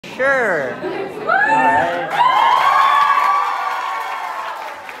Sure.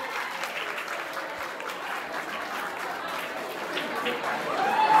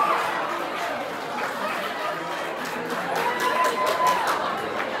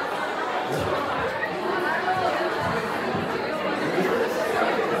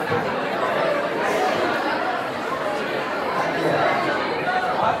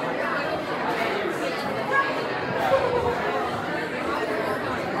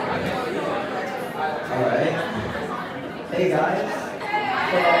 All right. Hey guys.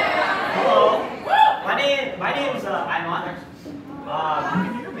 Hello. My name's EyeOnAiman.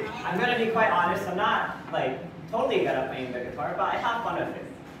 I'm gonna be quite honest. I'm not like totally good at playing the guitar, but I have fun with it.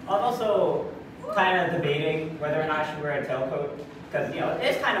 I was also kind of debating whether or not I should wear a tailcoat because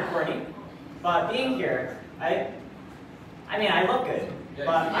it's kind of corny. But being here, I mean I look good, but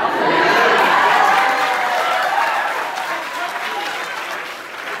I also.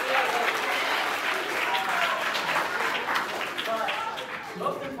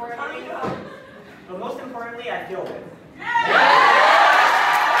 But most importantly, I feel good. I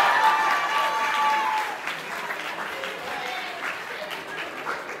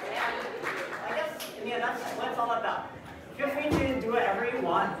guess, that's what it's all about. Feel free to do whatever you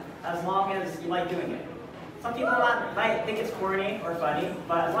want, as long as you like doing it. Some people might think it's corny or funny,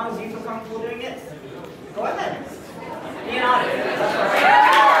 but as long as you feel comfortable doing it, go ahead. Be an audience. That's all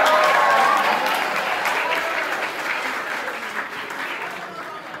right.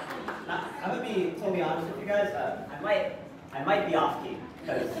 I'm gonna be totally honest with you guys. I might be off key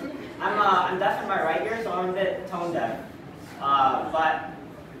because I'm deaf in my right ear, so I'm a bit tone deaf. But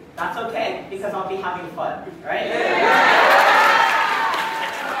that's okay because I'll be having fun, right?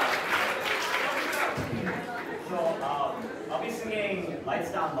 So I'll be singing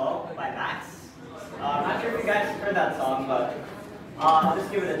 "Lights Down Low" by Max. I'm not sure if you guys heard that song, but I'll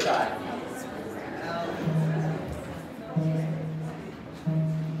just give it a try.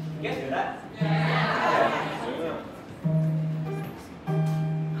 You guys hear that?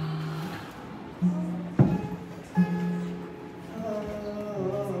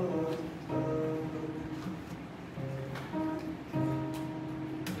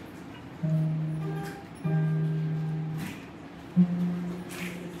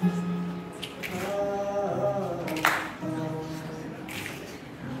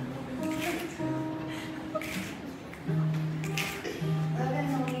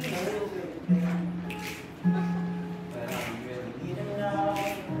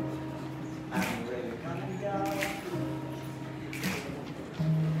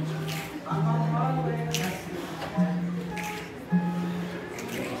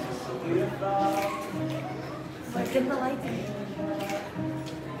 Get the lights in.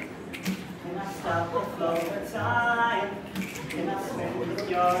 Can I stop the flow of time? Can I swim with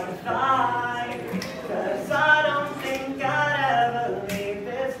your divine? 'Cause I don't think I'd ever leave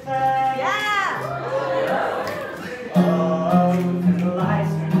this place. Yeah! Oh, turn the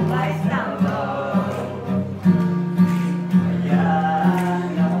lights down low.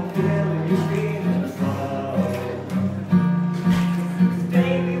 Yeah, now I'm feeling you breathing slow. 'Cause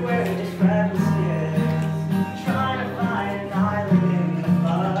baby, where this frequency is.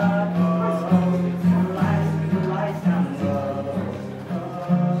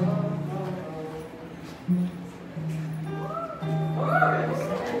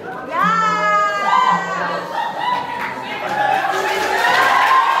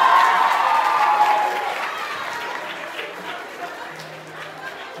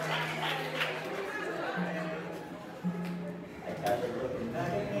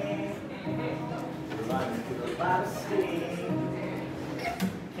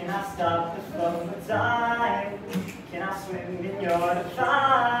 Can I stop the flow of time? Can I swim in your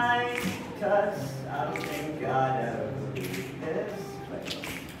define? 'Cause I don't think I'd ever leave this place.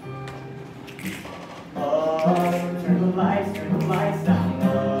 Oh, turn the lights down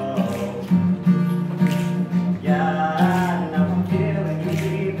low. Yeah, now I'm feeling you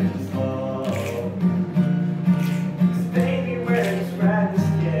breathing slow. 'Cause baby, we're just reckless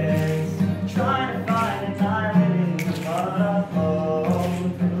kids, trying to find an island in the mud. Oh,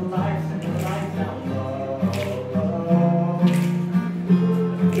 turn the lights down low.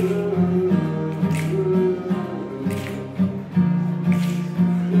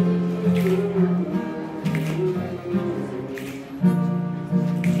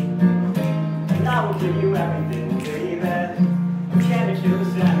 And I will give you everything, baby. Can't you feel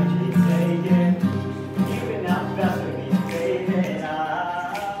this energy? Take it. You can have the best of me, baby. And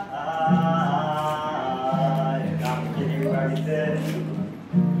I will give you everything.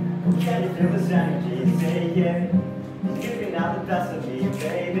 Can you feel this energy? Take it. You can have the best of me,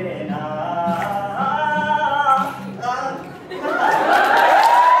 baby.